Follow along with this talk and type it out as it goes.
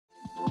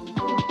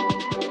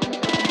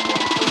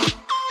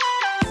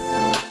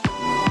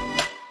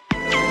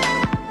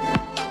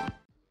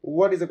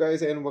What is up,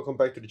 guys, and welcome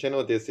back to the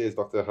channel. This is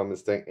Dr.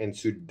 Hammerstack, and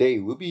today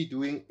we'll be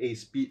doing a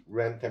speed,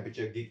 RAM,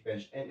 temperature,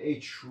 Geekbench, and a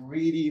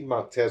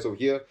 3DMark test over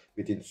here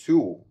within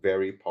two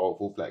very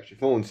powerful flagship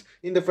phones.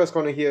 In the first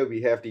corner here,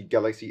 we have the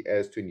Galaxy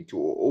S22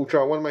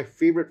 Ultra, one of my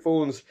favorite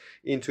phones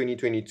in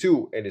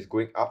 2022, and it's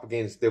going up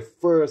against the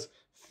first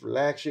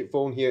flagship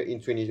phone here in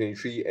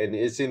 2023, and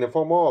it's in the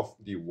form of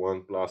the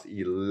OnePlus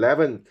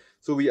 11.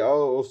 So we are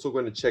also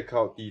going to check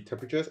out the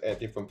temperatures at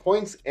different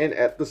points, and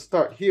at the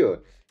start here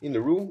in the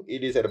room,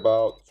 it is at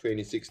about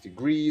 26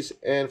 degrees,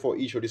 and for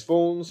each of these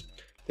phones,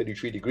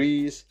 33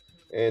 degrees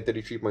and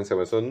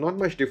 33.7. So not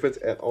much difference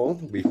at all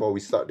before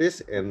we start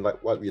this. And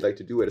like what we like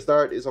to do at the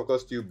start is, of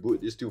course, to boot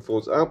these two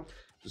phones up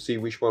to see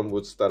which one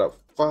would start up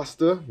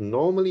faster.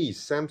 Normally,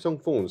 Samsung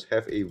phones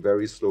have a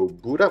very slow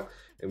boot up,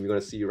 and we're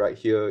going to see right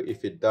here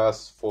if it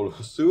does follow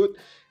suit.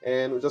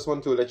 And we just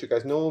want to let you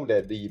guys know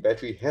that the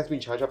battery has been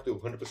charged up to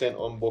 100%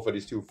 on both of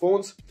these two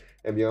phones,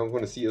 and we are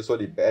going to see also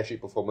the battery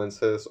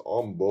performances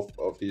on both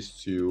of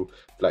these two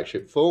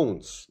flagship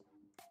phones.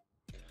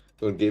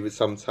 Gonna give it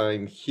some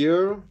time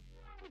here.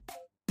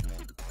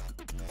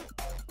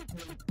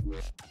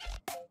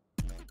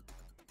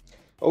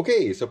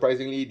 Okay,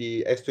 surprisingly,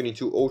 the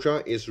S22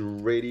 Ultra is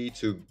ready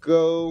to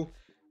go,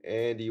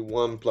 and the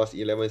OnePlus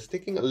 11 is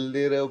taking a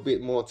little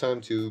bit more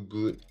time to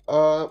boot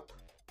up.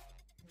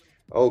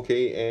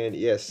 Okay, and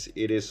yes,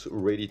 it is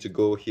ready to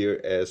go here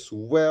as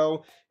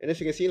well. And as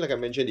you can see, like I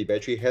mentioned, the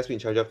battery has been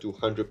charged up to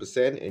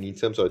 100%, and in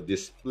terms of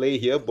display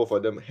here, both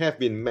of them have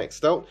been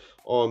maxed out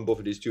on both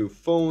of these two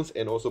phones,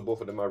 and also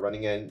both of them are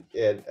running at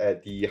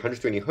the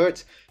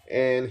 120Hz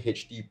and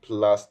HD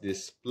plus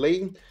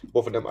display.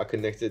 Both of them are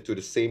connected to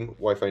the same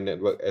Wi-Fi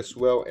network as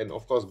well, and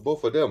of course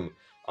both of them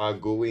are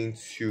going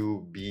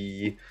to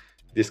be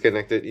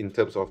disconnected in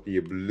terms of the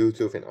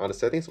Bluetooth and other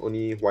settings.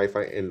 Only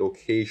Wi-Fi and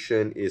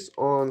location is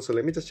on. So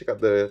let me just check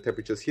out the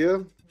temperatures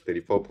here.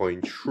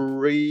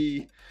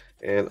 34.3,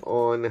 and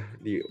on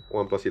the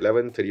OnePlus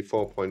 11,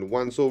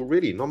 34.1. So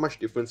really not much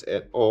difference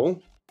at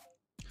all.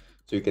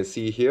 So you can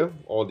see here,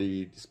 all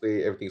the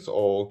display, everything's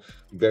all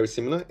very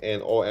similar,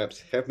 and all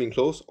apps have been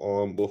closed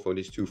on both of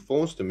these two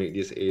phones to make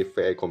this a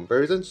fair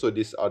comparison. So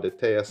these are the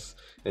tests,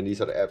 and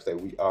these are the apps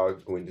that we are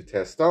going to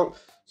test out.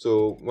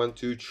 So 1,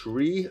 2,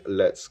 3,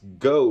 let's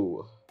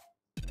go.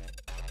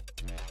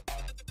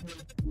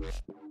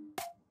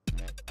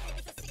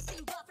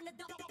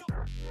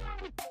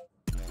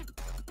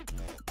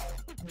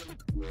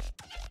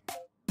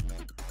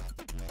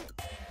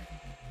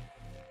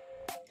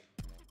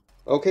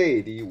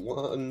 Okay, the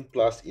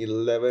OnePlus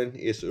 11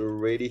 is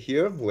already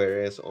here,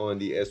 whereas on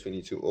the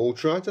S22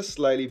 Ultra, just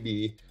slightly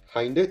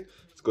behind it.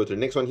 Let's go to the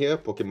next one here,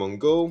 Pokemon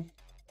Go.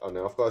 Oh,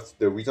 now, of course,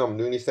 the reason I'm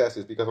doing this test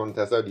is because I want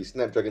to test out the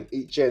Snapdragon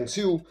 8 Gen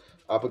 2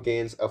 up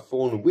against a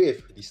phone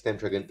with the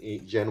Snapdragon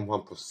 8 Gen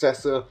 1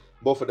 processor.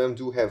 Both of them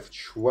do have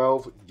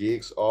 12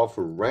 gigs of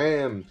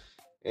RAM.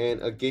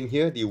 And again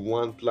here, the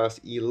OnePlus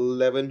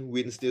 11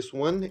 wins this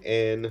one,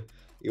 and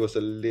it was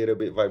a little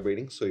bit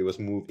vibrating, so it was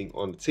moving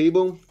on the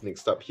table.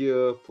 Next up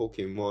here,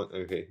 Pokemon,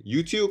 okay,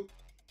 YouTube.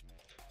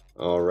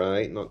 All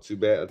right, not too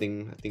bad. I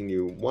think the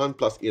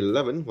OnePlus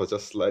 11 was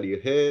just slightly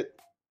ahead.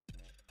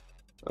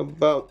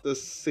 About the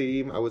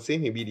same, I would say,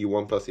 maybe the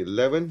OnePlus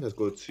 11. Let's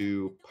go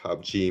to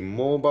PUBG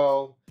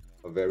Mobile,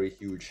 a very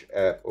huge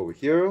app over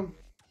here.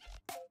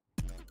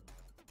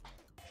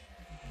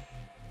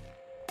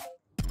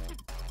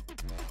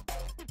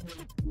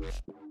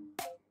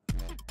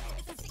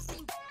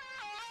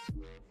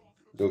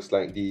 Looks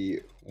like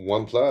the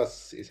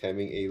OnePlus is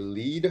having a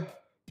lead,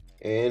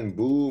 and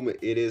boom,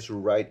 it is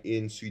right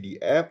into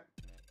the app.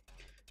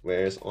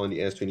 Whereas on the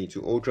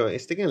S22 Ultra,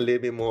 it's taking a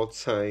little bit more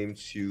time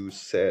to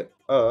set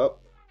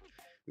up,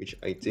 which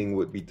I think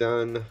would be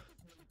done.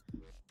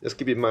 Just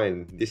keep in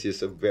mind, this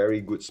is a very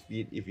good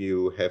speed if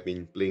you have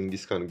been playing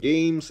this kind of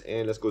games.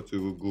 And let's go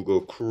to Google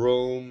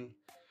Chrome.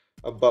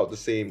 About the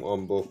same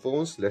on both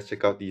phones. Let's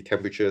check out the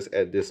temperatures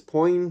at this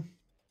point.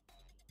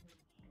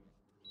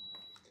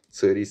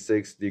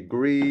 36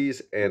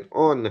 degrees, and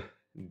on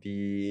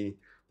the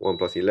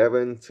OnePlus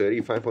 11,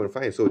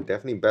 35.5. So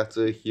definitely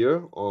better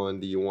here on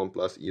the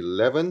OnePlus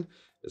 11.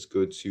 Let's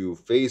go to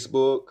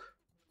Facebook.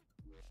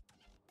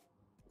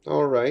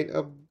 All right,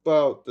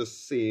 about the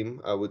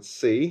same, I would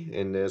say.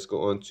 And let's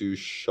go on to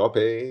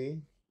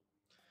shopping.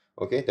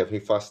 Okay, definitely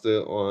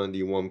faster on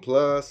the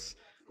OnePlus.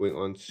 Going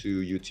on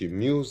to YouTube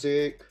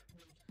Music.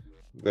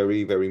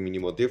 Very, very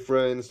minimal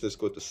difference. Let's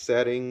go to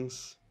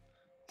settings.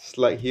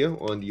 Slide here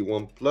on the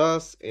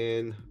OnePlus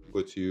and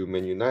go to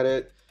Man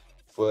United.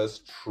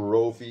 First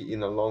trophy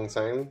in a long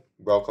time.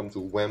 Welcome to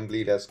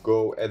Wembley. Let's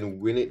go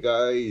and win it,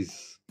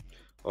 guys.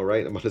 All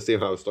right, I'm about to say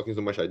I was talking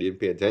so much I didn't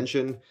pay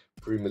attention.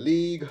 Premier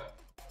League.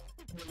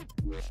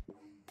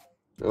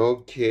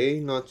 Okay,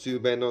 not too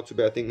bad, not too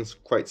bad. I think it's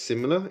quite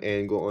similar.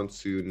 And go on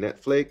to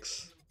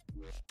Netflix.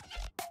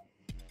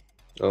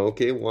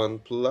 Okay,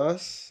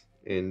 OnePlus.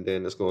 And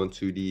then let's go on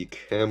to the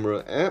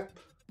camera app.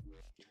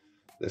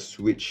 Let's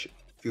switch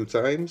a few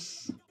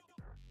times.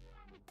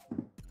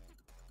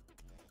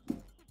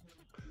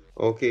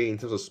 Okay, in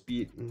terms of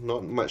speed,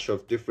 not much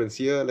of difference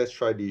here. Let's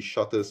try the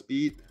shutter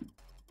speed.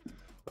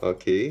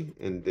 Okay,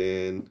 and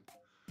then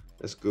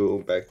let's go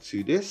back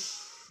to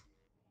this.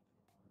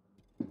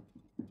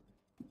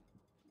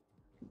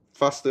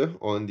 Faster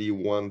on the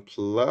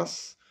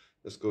OnePlus.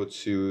 Let's go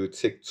to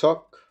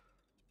TikTok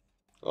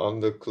on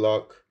the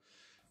clock.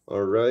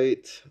 All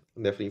right,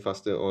 definitely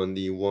faster on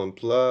the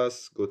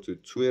OnePlus. Go to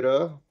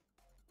Twitter.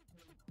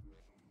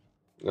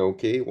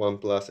 Okay,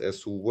 OnePlus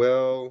as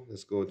well.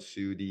 Let's go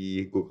to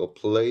the Google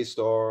Play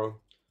Store.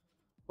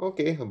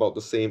 Okay, about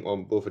the same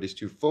on both of these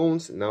two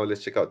phones. Now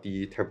let's check out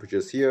the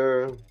temperatures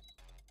here.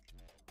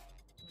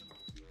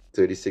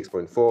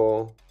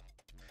 36.4,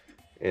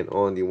 and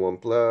on the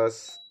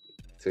OnePlus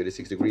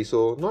 36 degrees,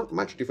 so not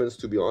much difference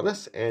to be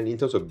honest. And in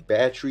terms of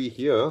battery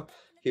here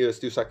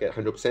still stuck at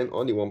 100%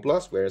 on the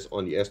OnePlus, whereas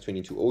on the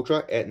S22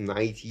 Ultra at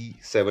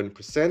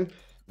 97%.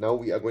 Now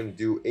we are going to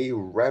do a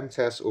RAM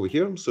test over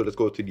here. So let's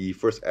go to the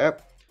first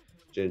app,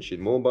 Genshin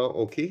Mobile.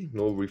 Okay,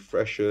 no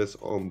refreshes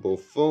on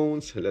both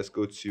phones. Let's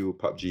go to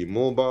PUBG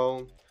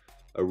Mobile.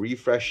 A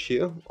refresh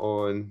here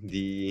on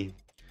the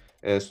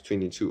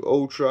S22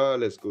 Ultra.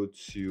 Let's go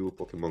to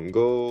Pokemon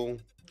Go.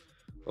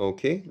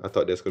 Okay, I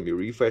thought there's going to be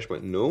a refresh,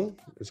 but no.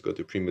 Let's go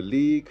to Premier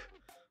League.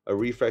 A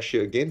refresh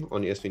here again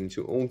on the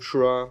S22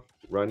 Ultra,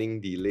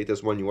 running the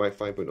latest One UI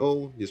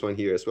 5.0. This one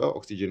here as well,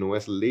 Oxygen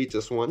OS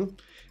latest one.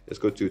 Let's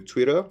go to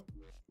Twitter.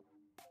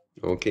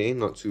 Okay,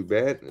 not too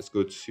bad. Let's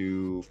go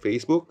to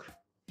Facebook.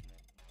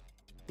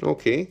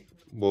 Okay,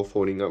 both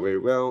holding up very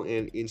well.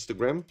 And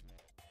Instagram.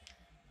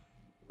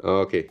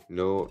 Okay,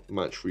 no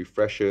much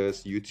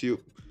refreshes. YouTube.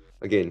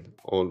 Again,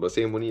 on the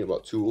same, only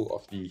about two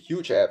of the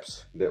huge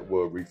apps that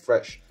were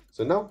refreshed.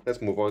 So now let's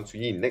move on to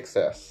the next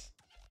test.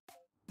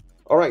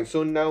 Alright,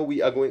 so now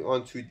we are going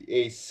on to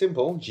a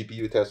simple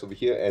GPU test over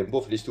here, and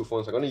both of these two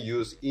phones are going to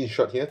use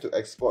InShot here to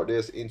export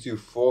this into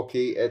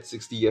 4K at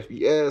 60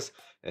 FPS.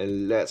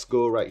 And let's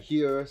go right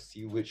here,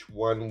 see which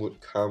one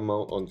would come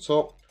out on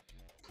top.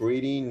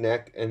 Pretty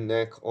neck and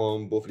neck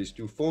on both of these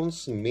two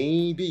phones.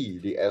 Maybe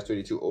the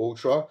S22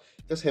 Ultra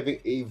just having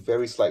a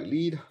very slight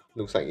lead.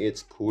 Looks like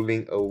it's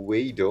pulling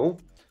away though.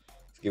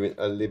 Let's give it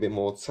a little bit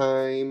more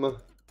time.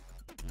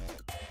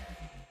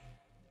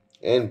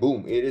 And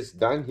boom, it is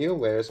done here.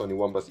 Whereas on the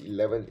OnePlus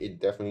 11, it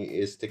definitely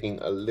is taking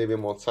a little bit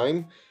more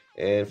time.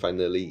 And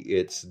finally,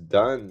 it's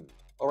done.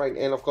 Alright,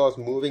 and of course,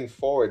 moving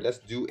forward, let's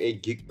do a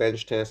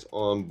Geekbench test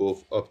on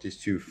both of these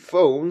two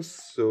phones.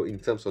 So in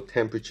terms of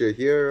temperature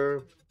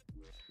here,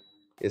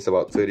 it's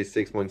about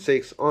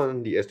 36.6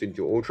 on the S22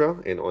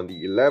 Ultra, and on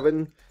the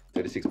 11,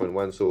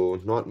 36.1, so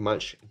not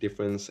much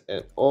difference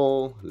at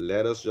all.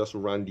 Let us just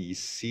run the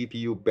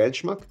CPU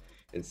benchmark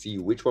and see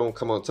which one will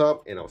come on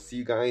top, and I'll see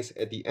you guys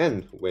at the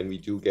end when we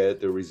do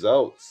get the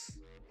results.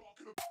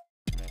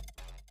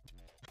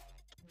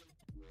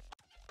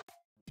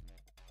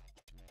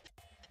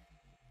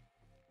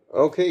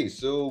 Okay,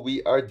 so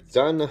we are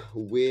done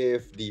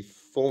with the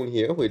phone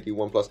here with the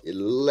OnePlus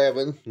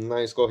 11.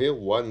 Nice score here,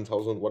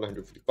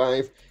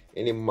 1155,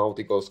 and a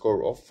multi-core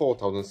score of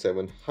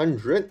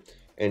 4700,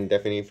 and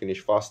definitely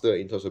finished faster.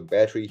 In terms of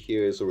battery,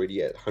 here is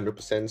already at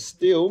 100%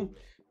 still,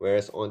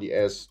 whereas on the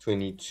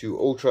S22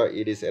 Ultra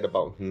it is at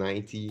about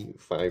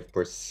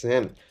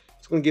 95%.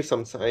 It's going to give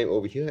some time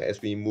over here as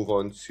we move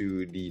on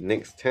to the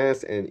next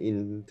test. And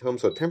in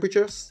terms of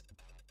temperatures,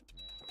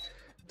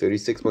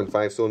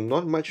 36.5, so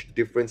not much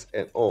difference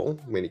at all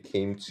when it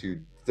came to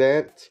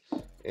that.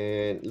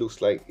 And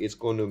looks like it's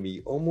going to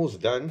be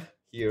almost done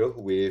here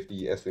with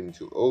the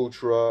S22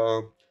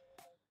 Ultra,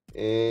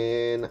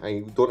 and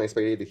I don't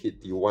expect it to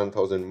hit the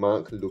 1000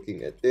 mark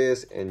looking at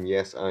this. And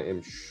yes, I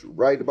am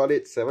right about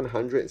it,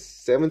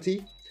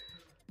 770.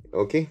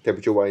 Okay,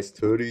 temperature wise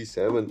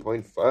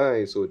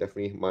 37.5, so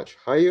definitely much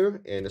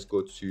higher. And let's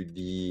go to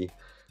the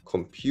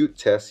compute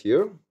test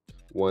here.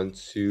 1,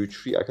 2,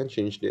 3. I can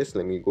change this.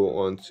 Let me go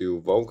on to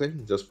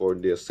Vulkan just for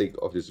the sake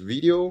of this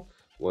video.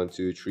 1,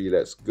 2, 3,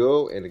 let's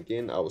go. And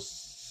again, I'll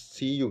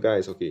see you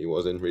guys. Okay, it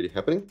wasn't really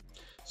happening.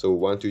 So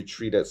 1, 2,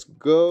 3, let's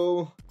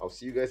go. I'll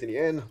see you guys in the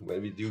end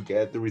when we do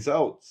get the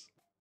results.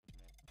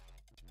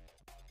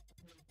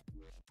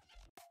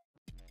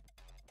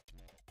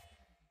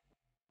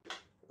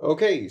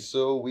 Okay,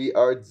 so we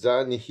are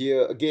done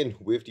here again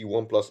with the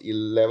OnePlus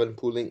 11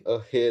 pulling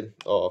ahead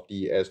of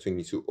the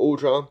S22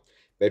 Ultra.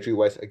 Battery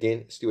wise,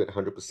 again, still at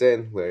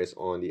 100%, whereas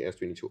on the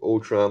S22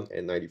 Ultra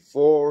at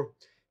 94.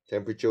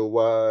 Temperature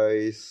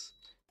wise,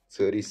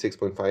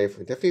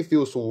 36.5. It definitely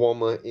feels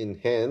warmer in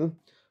hand,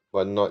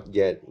 but not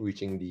yet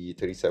reaching the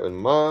 37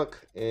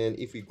 mark. And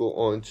if we go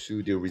on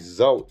to the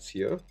results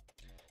here,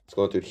 let's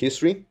go on to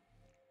history.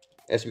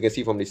 As we can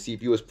see from the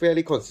CPU, is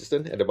fairly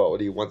consistent at about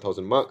the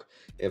 1000 mark.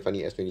 And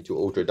finally, S22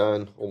 Ultra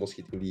done, almost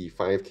hitting the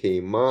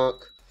 5K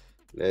mark.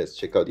 Let's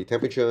check out the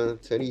temperature,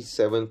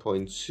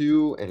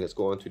 37.2, and let's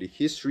go on to the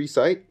history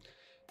side.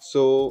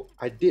 So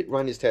I did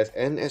run this test,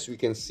 and as we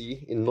can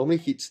see, it normally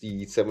hits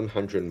the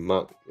 700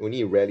 mark. It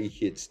only rarely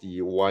hits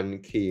the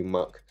 1K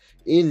mark.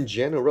 In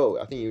general,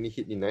 I think you only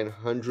hit the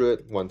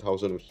 900,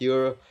 1000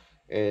 here,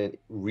 And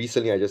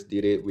recently I just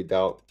did it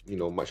without, you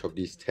know, much of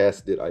these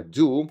tests that I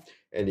do,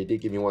 and it did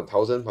give me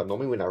 1000. But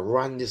normally when I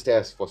run this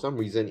test, for some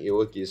reason it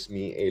will gives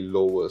me a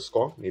lower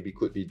score. Maybe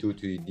could be due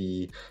to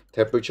the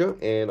temperature.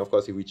 And of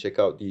course, if we check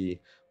out the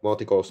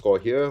multi-core score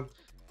here,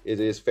 it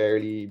is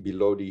fairly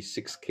below the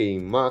 6K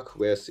mark,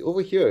 whereas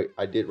over here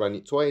I did run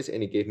it twice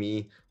and it gave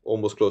me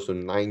almost close to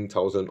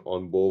 9000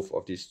 on both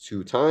of these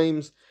two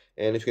times.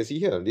 And as you can see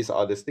here, these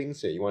are the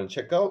things that you want to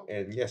check out,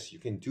 and yes, you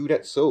can do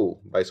that so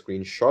by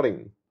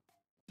screenshotting.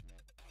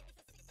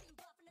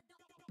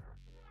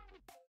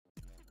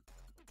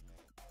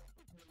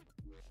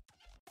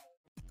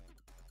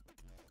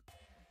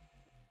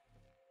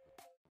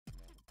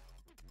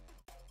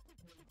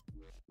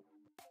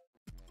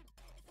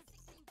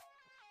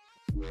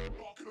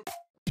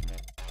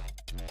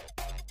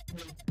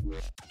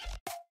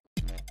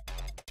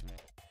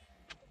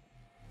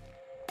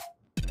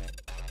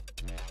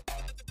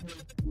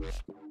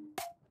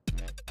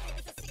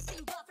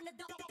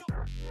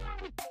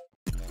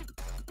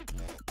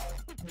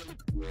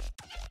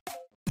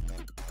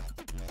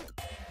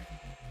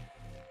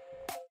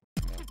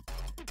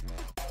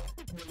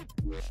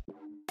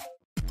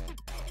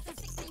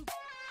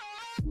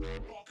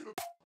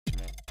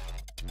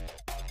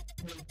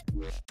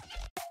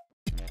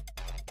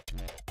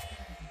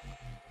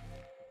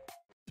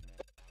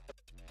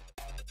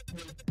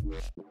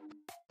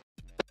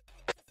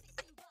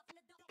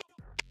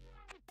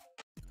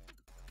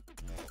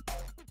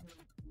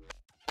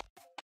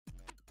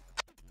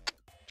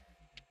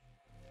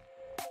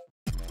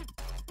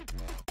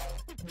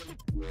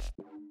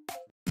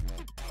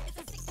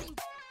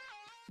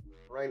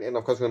 Right, and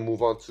of course we're gonna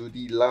move on to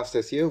the last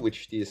test here,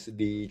 which is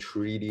the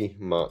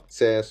 3DMark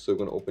test. So we're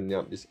gonna open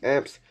up these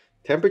apps.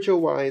 Temperature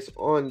wise,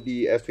 on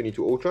the S22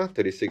 Ultra,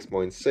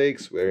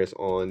 36.6, whereas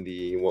on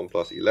the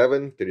OnePlus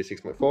 11,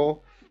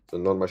 36.4. So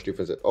not much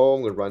difference at all.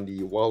 I'm gonna run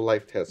the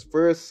wildlife test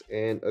first,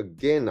 and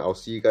again, I'll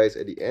see you guys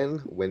at the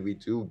end when we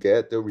do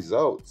get the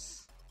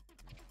results.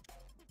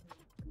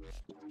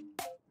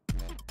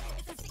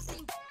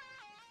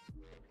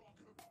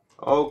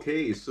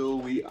 Okay, so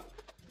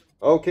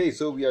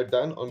we are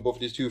done on both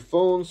these two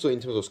phones. So in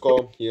terms of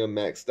score, here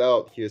maxed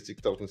out, here's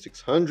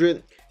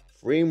 6600.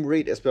 Frame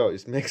rate as well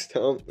is maxed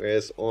out,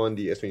 whereas on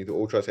the S22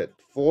 Ultra is at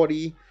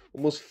 40,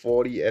 almost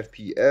 40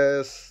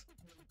 FPS.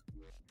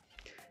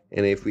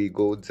 And if we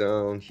go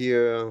down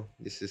here,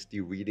 this is the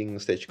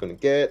readings that you're gonna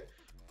get.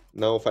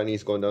 Now finally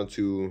it's gone down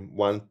to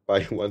 1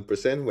 by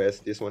 1%,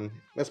 whereas this one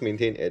let's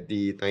maintain at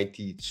the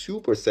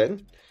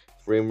 92%.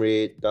 Frame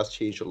rate does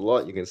change a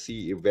lot. You can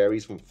see it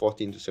varies from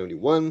 14 to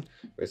 71.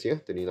 Whereas here,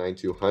 39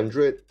 to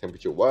 100.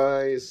 Temperature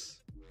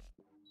wise,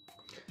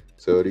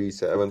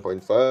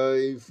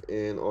 37.5.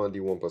 And on the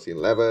OnePlus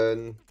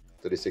 11,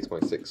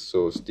 36.6.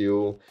 So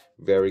still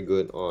very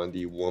good on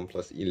the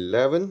OnePlus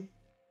 11.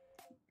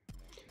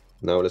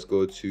 Now let's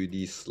go to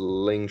the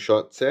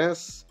slingshot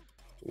test.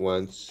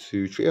 1,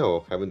 2, 3.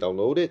 Oh, haven't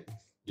downloaded.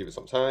 Give it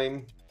some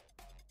time.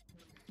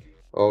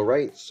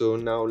 Alright, so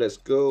now let's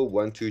go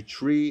 1, 2,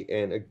 3,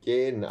 and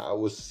again I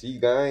will see you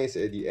guys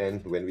at the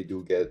end when we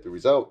do get the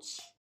results.